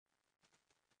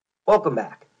Welcome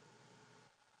back.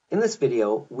 In this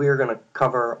video, we're going to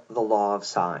cover the law of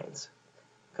sines,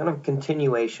 kind of a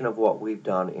continuation of what we've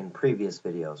done in previous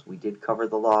videos. We did cover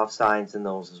the law of sines in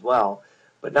those as well,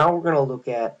 but now we're going to look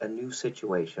at a new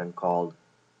situation called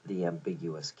the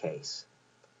ambiguous case.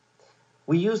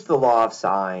 We used the law of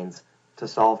sines to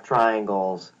solve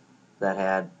triangles that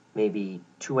had maybe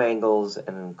two angles and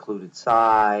an included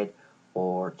side,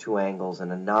 or two angles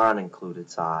and a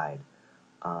non-included side.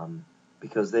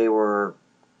 Because they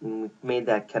made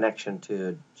that connection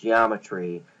to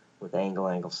geometry with angle,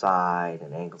 angle, side,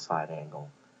 and angle, side, angle.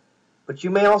 But you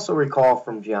may also recall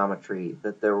from geometry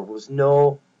that there was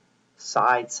no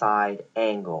side, side,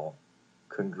 angle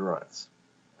congruence.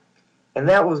 And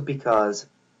that was because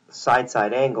side,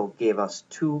 side, angle gave us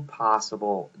two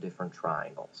possible different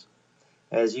triangles.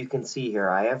 As you can see here,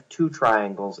 I have two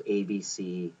triangles,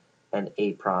 ABC and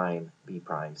A prime, B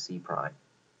prime, C prime.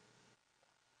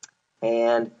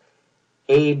 And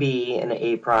AB and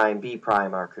A prime, B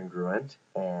prime are congruent,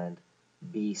 and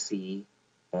BC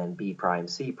and B prime,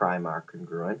 C prime are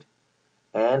congruent,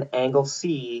 and angle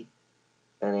C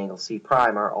and angle C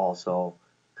prime are also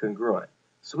congruent.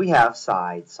 So we have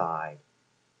side, side,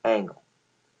 angle.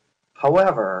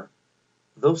 However,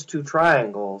 those two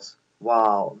triangles,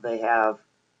 while they have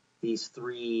these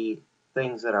three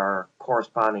things that are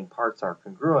corresponding parts are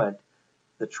congruent,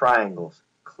 the triangles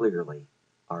clearly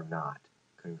are not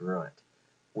congruent.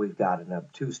 We've got an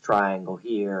obtuse triangle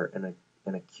here and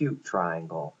an acute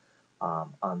triangle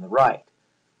on the right.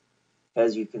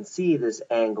 As you can see, this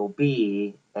angle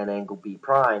B and angle B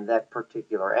prime, that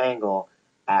particular angle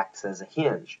acts as a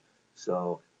hinge.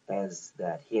 So as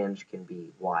that hinge can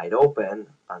be wide open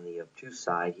on the obtuse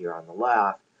side here on the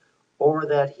left, or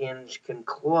that hinge can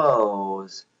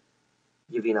close,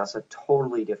 giving us a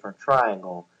totally different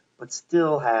triangle, but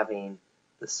still having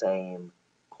the same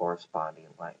corresponding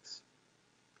lengths.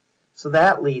 So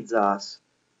that leads us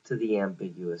to the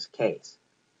ambiguous case.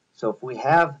 So if we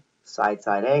have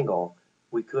side-side angle,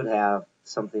 we could have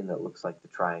something that looks like the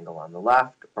triangle on the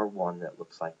left or one that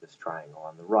looks like this triangle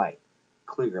on the right.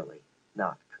 Clearly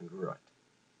not congruent.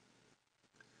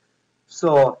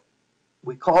 So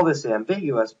we call this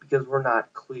ambiguous because we're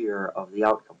not clear of the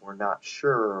outcome. We're not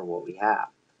sure what we have.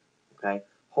 Okay?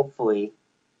 Hopefully,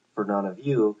 for none of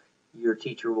you, your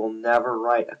teacher will never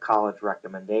write a college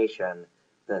recommendation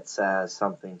that says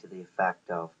something to the effect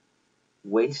of,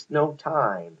 waste no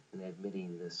time in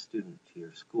admitting this student to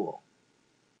your school.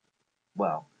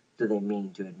 Well, do they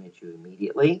mean to admit you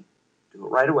immediately? Do it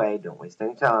right away, don't waste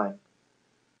any time.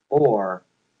 Or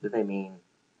do they mean,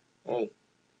 hey,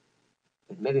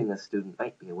 admitting this student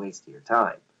might be a waste of your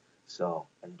time,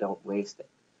 and don't waste it.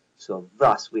 So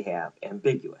thus we have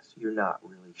ambiguous. You're not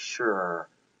really sure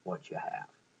what you have.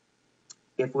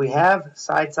 If we have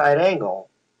side-side angle,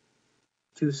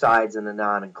 two sides and a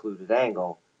non-included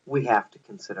angle, we have to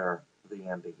consider the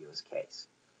ambiguous case.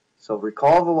 So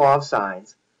recall the law of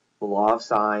sines. The law of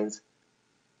sines,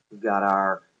 we've got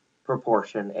our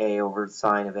proportion A over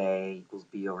sine of A equals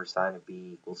B over sine of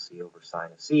B equals C over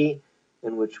sine of C,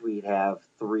 in which we'd have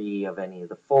 3 of any of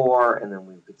the 4, and then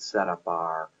we could set up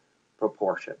our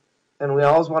proportion. And we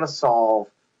always want to solve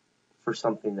for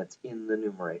something that's in the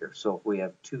numerator. So if we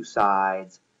have two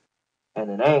sides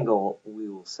and an angle, we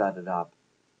will set it up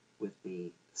with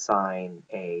the sine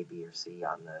A, B, or C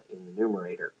in the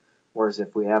numerator. Whereas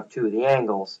if we have two of the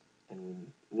angles and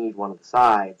we need one of the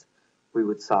sides, we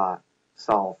would solve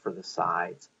for the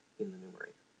sides in the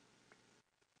numerator.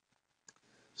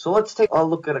 So let's take a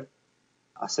look at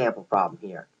a sample problem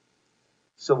here.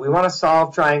 So we want to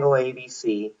solve triangle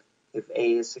ABC. If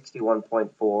A is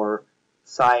 61.4,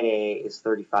 side A is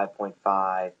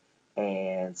 35.5,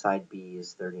 and side B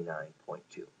is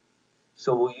 39.2.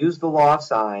 So we'll use the law of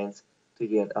sines to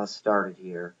get us started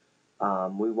here.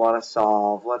 We want to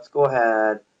solve, let's go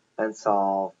ahead and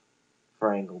solve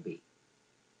for angle B.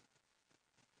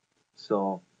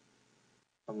 So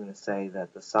I'm going to say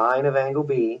that the sine of angle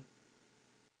B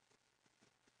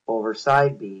over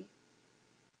side B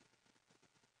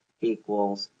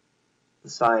equals the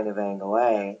sine of angle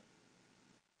A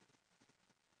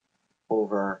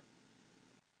over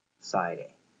side A.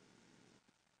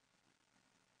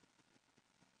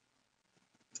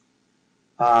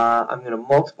 I'm going to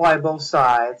multiply both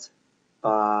sides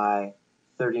by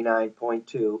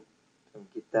 39.2 and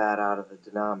get that out of the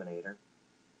denominator.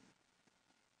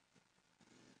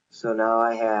 So now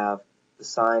I have the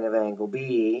sine of angle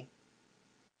B,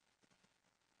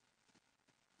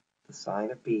 the sine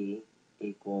of B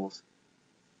equals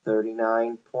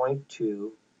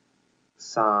 39.2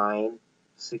 sine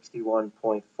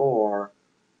 61.4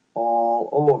 all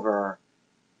over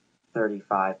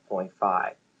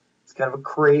 35.5. It's kind of a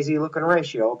crazy looking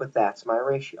ratio, but that's my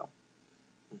ratio.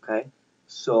 Okay,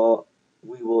 so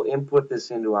we will input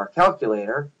this into our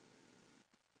calculator.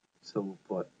 So we'll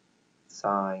put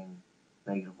sine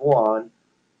 -1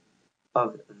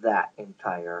 of that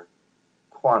entire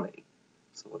quantity.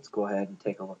 So let's go ahead and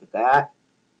take a look at that.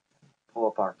 Pull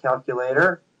up our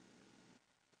calculator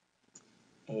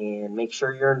and make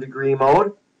sure you're in degree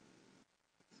mode.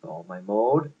 So my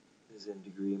mode is in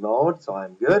degree mode, so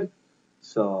I'm good.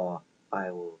 So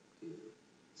I will do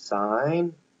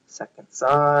sine, second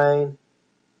sine,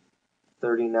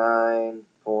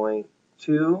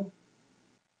 39.2,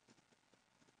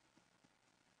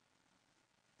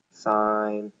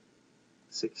 sine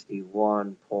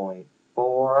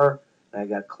 61.4, and I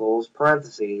got closed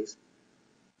parentheses,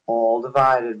 all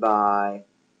divided by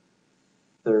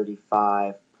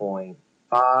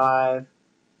 35.5,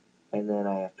 and then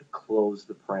I have to close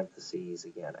the parentheses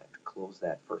again. I have to close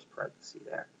that first parenthesis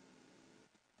there.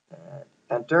 And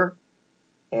enter,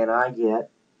 and I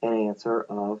get an answer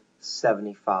of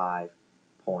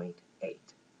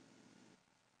 75.8.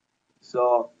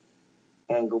 So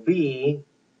angle B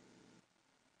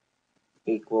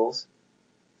equals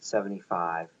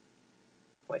 75.8.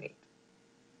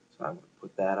 So I'm going to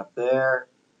put that up there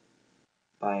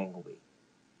by angle B.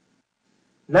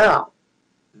 Now,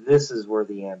 this is where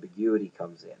the ambiguity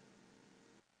comes in.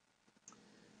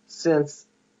 Since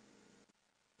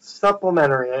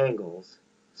supplementary angles,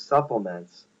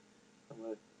 supplements, I'm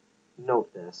going to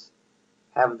note this,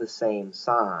 have the same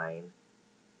sign,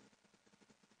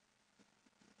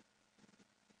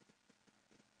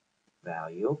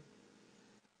 value,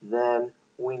 then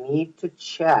we need to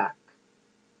check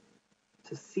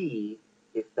to see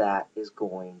if that is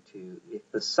going to,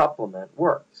 if the supplement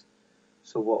works.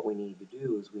 So what we need to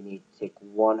do is we need to take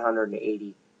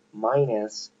 180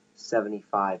 minus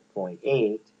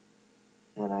 75.8,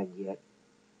 and I get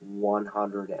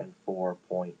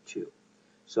 104.2.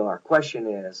 So our question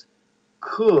is,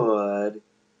 could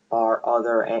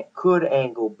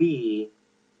angle B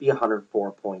be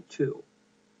 104.2?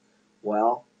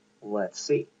 Well, let's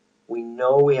see. We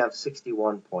know we have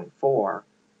 61.4,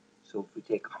 so if we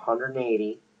take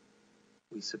 180,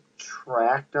 we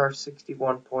subtract our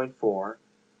 61.4,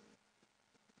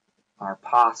 our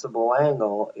possible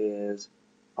angle is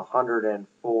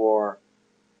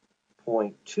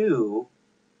 104.2,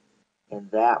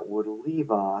 and that would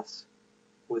leave us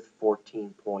with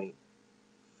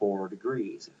 14.4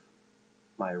 degrees, if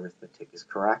my arithmetic is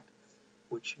correct,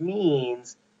 which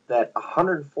means that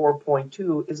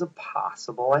 104.2 is a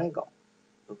possible angle.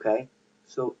 Okay,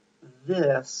 so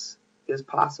this is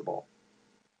possible.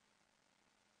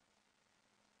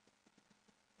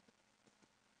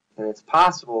 And it's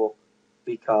possible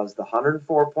because the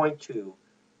 104.2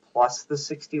 plus the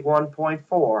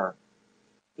 61.4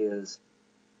 is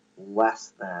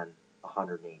less than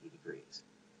 180 degrees.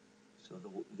 So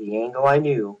the angle I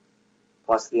knew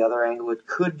plus the other angle it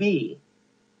could be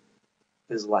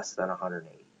is less than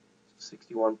 180. So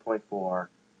 61.4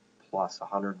 plus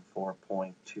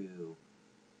 104.2,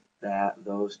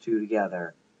 those two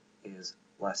together is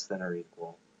less than or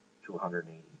equal to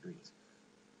 180 degrees.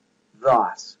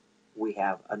 Thus, we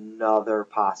have another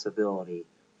possibility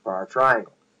for our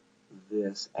triangle.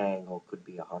 This angle could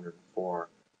be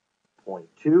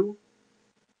 104.2,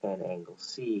 and angle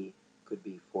C could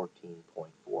be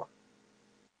 14.4.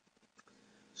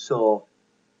 So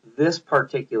this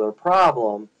particular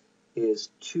problem is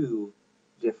two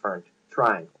different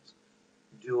triangles.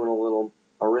 Doing a little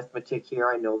arithmetic here,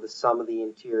 I know the sum of the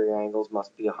interior angles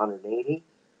must be 180,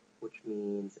 which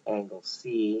means angle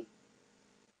C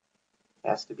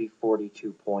has to be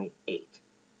 42.8.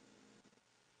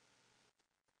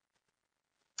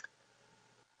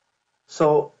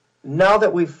 So now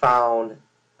that we've found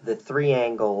the three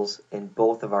angles in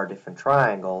both of our different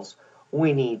triangles,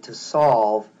 we need to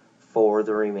solve for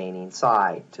the remaining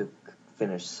side to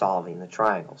finish solving the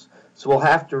triangles. So we'll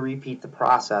have to repeat the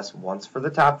process once for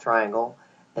the top triangle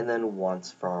and then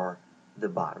once for the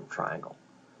bottom triangle.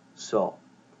 So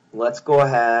let's go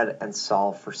ahead and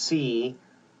solve for C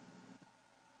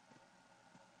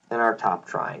in our top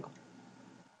triangle.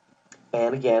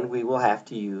 And again, we will have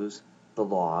to use the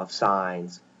law of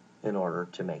sines in order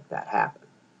to make that happen.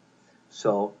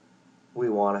 So we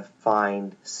want to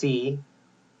find C,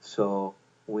 so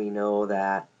we know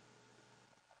that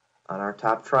on our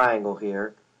top triangle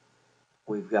here,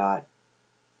 we've got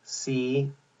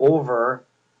C over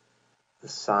the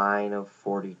sine of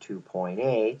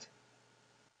 42.8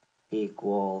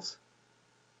 equals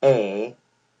A,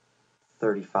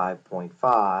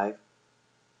 35.5,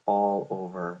 all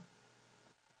over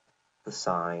the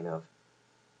sine of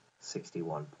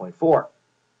 61.4.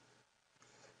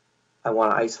 I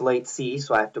want to isolate c,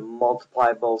 so I have to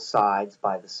multiply both sides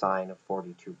by the sine of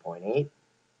 42.8.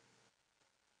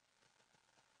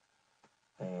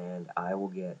 And I will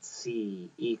get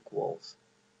c equals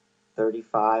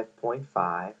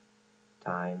 35.5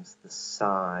 times the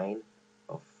sine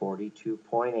of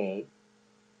 42.8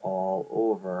 all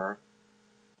over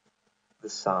the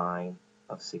sine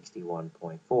of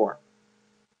 61.4.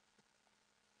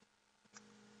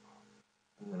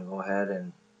 I'm going to go ahead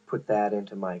and put that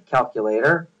into my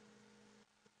calculator.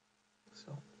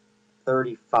 So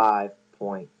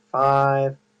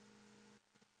 35.5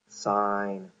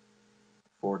 sine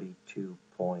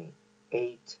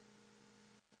 42.8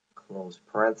 close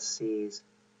parentheses,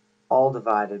 all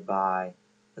divided by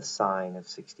the sine of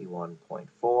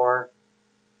 61.4.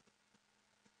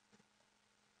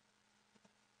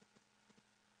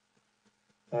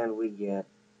 And we get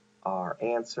our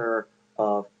answer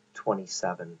of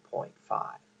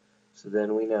 27.5. So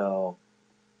then we know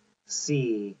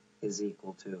C is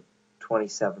equal to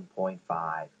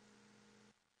 27.5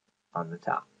 on the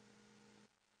top.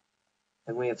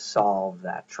 And we have solved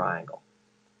that triangle.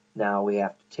 Now we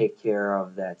have to take care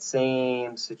of that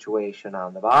same situation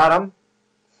on the bottom.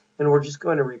 And we're just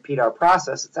going to repeat our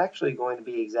process. It's actually going to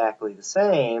be exactly the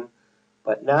same,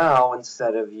 but now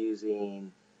instead of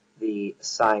using the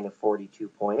sine of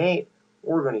 42.8,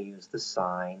 we're going to use the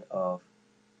sine of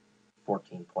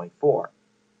 14.4.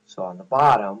 So on the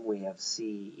bottom, we have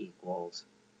C equals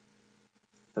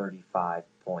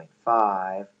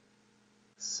 35.5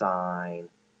 sine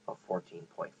of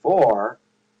 14.4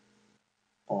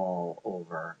 all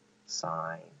over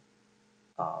sine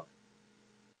of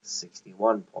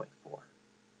 61.4.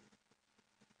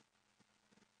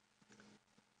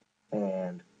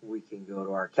 And we can go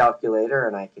to our calculator,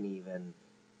 and I can even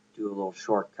do a little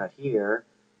shortcut here.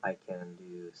 I can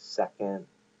do second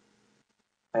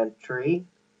entry,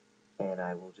 and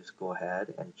I will just go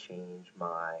ahead and change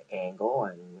my angle.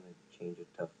 I'm going to change it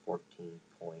to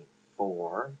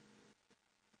 14.4.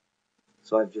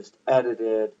 So I've just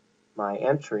edited my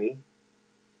entry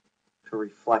to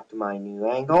reflect my new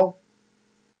angle,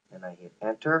 and I hit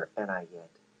enter, and I get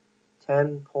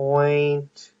 10.1.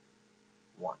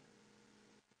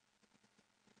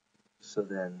 So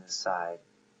then this side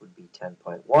would be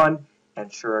 10.1,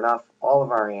 and sure enough, all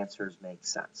of our answers make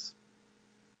sense.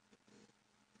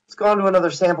 Let's go on to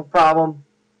another sample problem.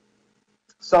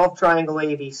 Solve triangle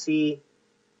ABC.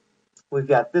 We've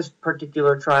got this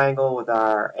particular triangle with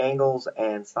our angles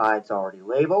and sides already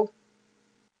labeled.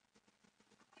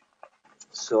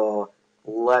 So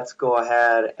let's go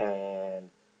ahead and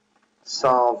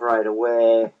solve right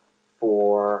away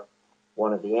for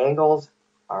one of the angles.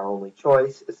 Our only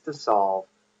choice is to solve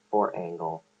for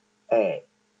angle A.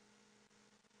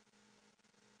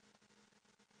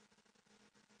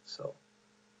 So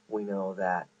we know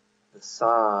that the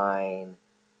sine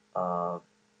of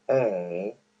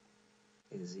A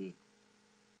is equal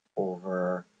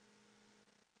over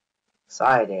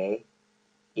side A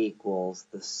equals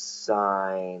the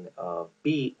sine of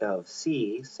B of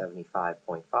C,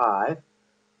 75.5,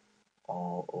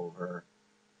 all over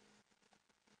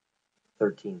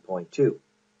 13.2.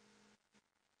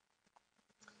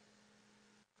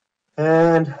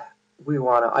 And we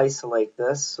want to isolate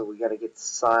this, so we got to get the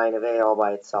sine of A all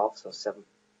by itself. So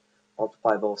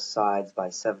multiply both sides by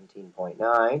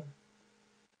 17.9.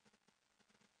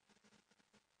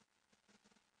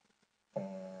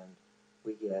 And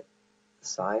we get the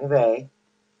sine of A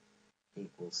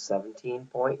equals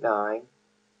 17.9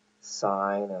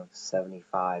 sine of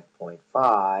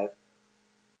 75.5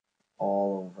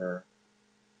 all over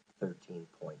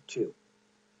 13.2.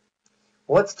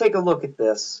 Well, let's take a look at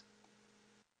this.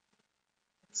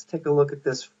 Let's take a look at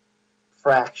this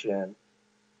fraction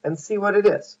and see what it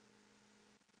is.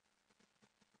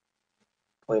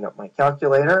 Pulling up my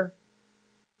calculator.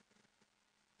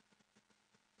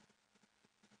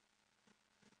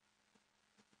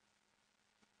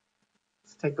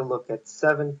 Let's take a look at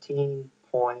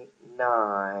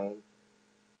 17.9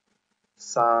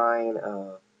 sine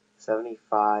of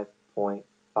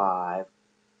 75.5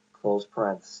 close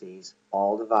parentheses,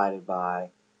 all divided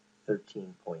by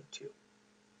 13.2.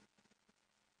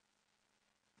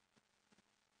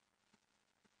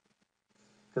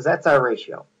 Because that's our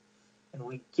ratio. And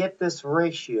we get this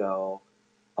ratio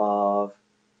of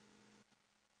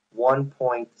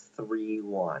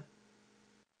 1.31.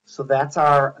 So that's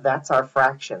our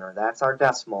fraction, or that's our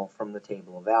decimal from the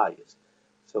table of values.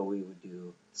 So we would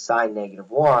do sine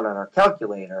 -1 on our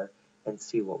calculator and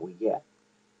see what we get.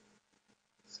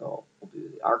 So we'll do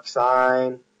the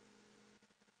arcsine,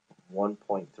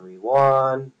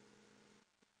 1.31,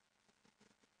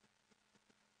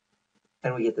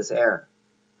 and we get this error.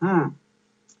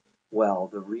 Well,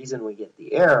 the reason we get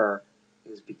the error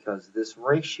is because this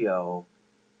ratio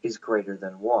is greater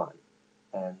than 1.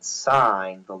 And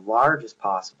sine, the largest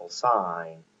possible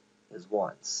sine, is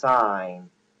 1. Sine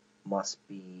must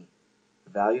be,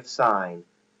 the value of sine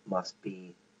must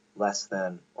be less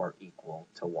than or equal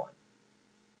to 1.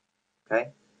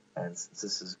 Okay? And since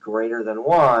this is greater than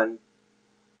 1,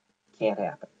 can't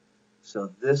happen. So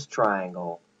this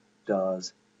triangle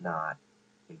does not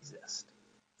exist.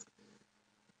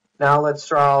 Now let's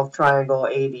draw triangle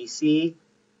ABC.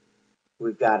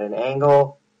 We've got an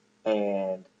angle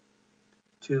and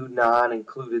two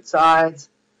non-included sides.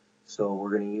 So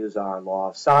we're going to use our law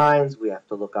of sines. We have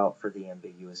to look out for the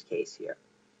ambiguous case here.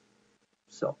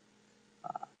 So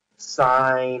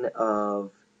sine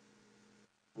of,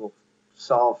 we'll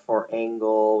solve for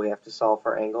angle, we have to solve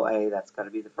for angle A. That's got to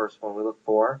be the first one we look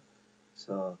for.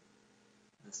 So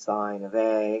the sine of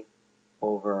A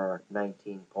over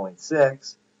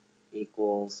 19.6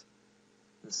 equals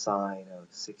the sine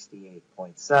of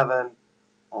 68.7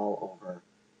 all over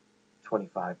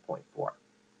 25.4.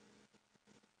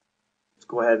 Let's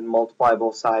go ahead and multiply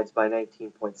both sides by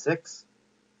 19.6.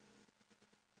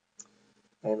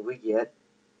 And we get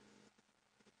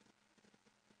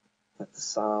that the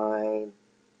sine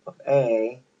of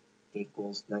A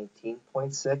equals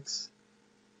 19.6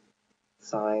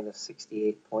 sine of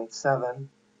 68.7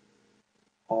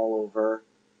 all over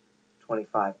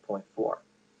 25.4.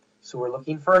 So we're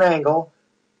looking for an angle.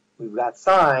 We've got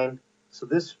sine, so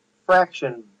this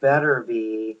fraction better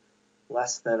be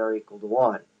less than or equal to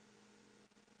 1.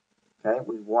 Okay,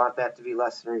 we want that to be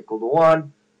less than or equal to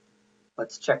 1.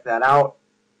 Let's check that out.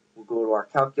 We'll go to our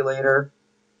calculator.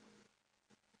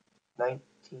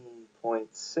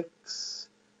 19.6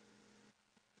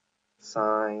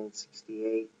 sine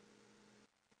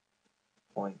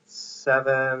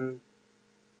 68.7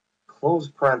 close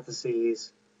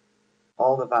parentheses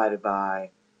all divided by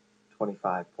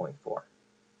 25.4.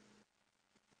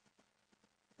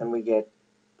 And we get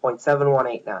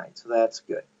 0.7189, so that's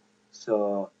good.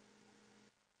 So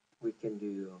we can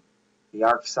do the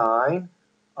arc sine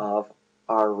of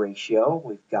our ratio.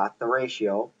 We've got the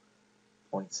ratio,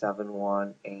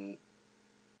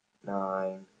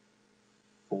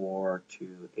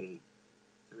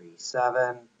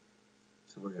 0.7189428837.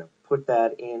 So we're going to put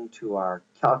that into our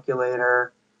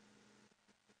calculator.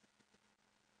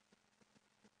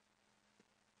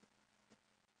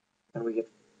 And we get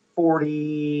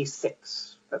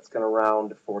 46. That's going to round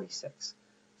to 46.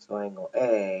 So angle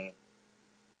A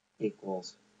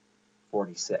equals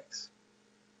 46.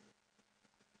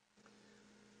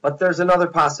 But there's another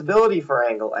possibility for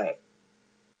angle A.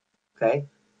 Okay?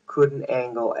 Couldn't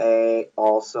angle A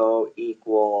also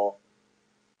equal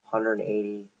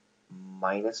 180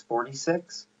 minus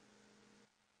 46?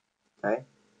 Okay?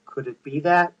 Could it be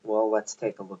that? Well, let's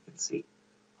take a look and see.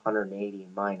 180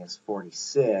 minus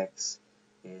 46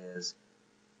 is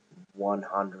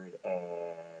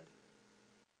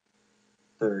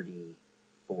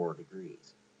 134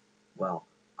 degrees. Well,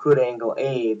 could angle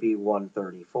A be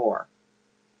 134?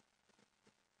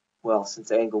 Well,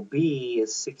 since angle B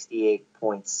is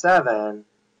 68.7,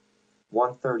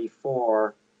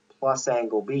 134 plus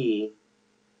angle B,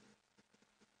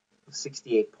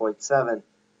 68.7,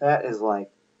 that is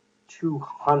like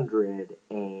 200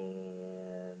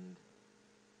 and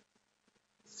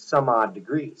some odd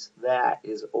degrees. That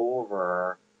is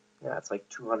over, yeah, it's like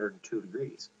 202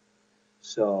 degrees.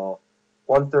 So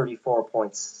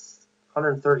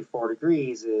 134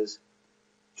 degrees is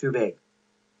too big.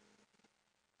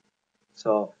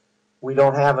 So we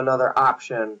don't have another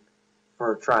option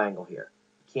for a triangle here.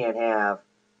 You can't have,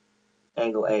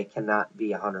 angle A cannot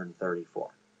be 134.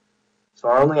 So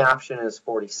our only option is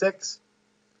 46.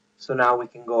 So now we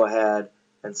can go ahead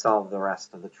and solve the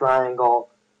rest of the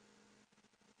triangle.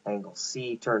 Angle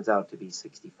C turns out to be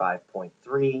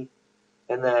 65.3.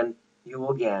 And then you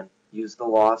will again use the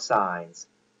law of sines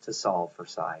to solve for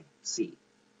side C.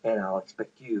 And I'll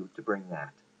expect you to bring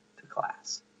that to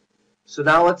class. So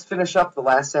now let's finish up the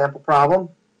last sample problem.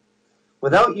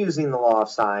 Without using the law of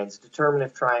sines, determine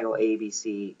if triangle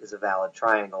ABC is a valid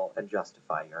triangle and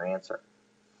justify your answer.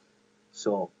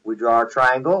 So we draw our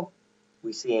triangle.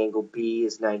 We see angle B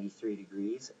is 93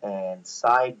 degrees and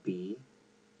side B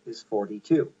is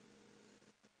 42.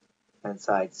 And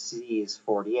side C is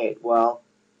 48. Well,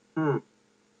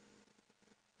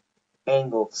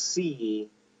 angle C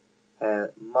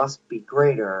must be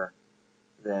greater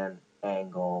than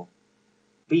angle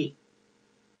B,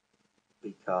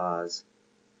 because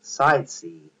side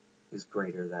C is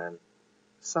greater than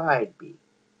side B.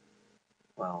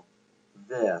 Well,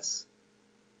 this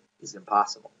is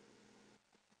impossible.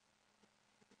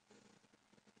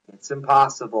 It's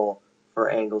impossible for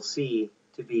angle C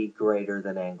to be greater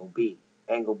than angle B.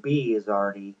 Angle B is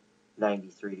already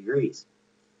 93 degrees.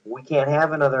 We can't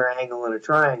have another angle in a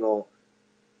triangle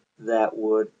that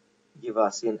would give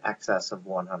us in excess of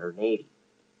 180.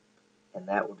 And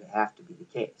that would have to be the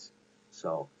case.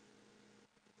 So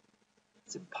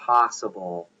it's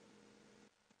impossible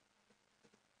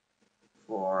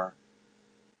for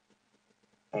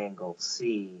angle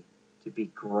C to be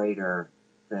greater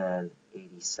than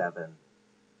 87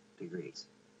 degrees.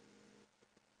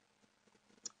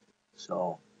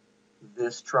 So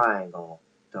this triangle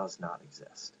does not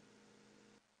exist.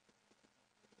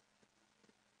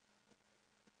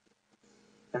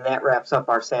 And that wraps up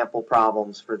our sample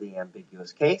problems for the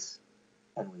ambiguous case,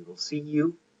 and we will see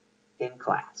you in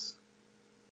class.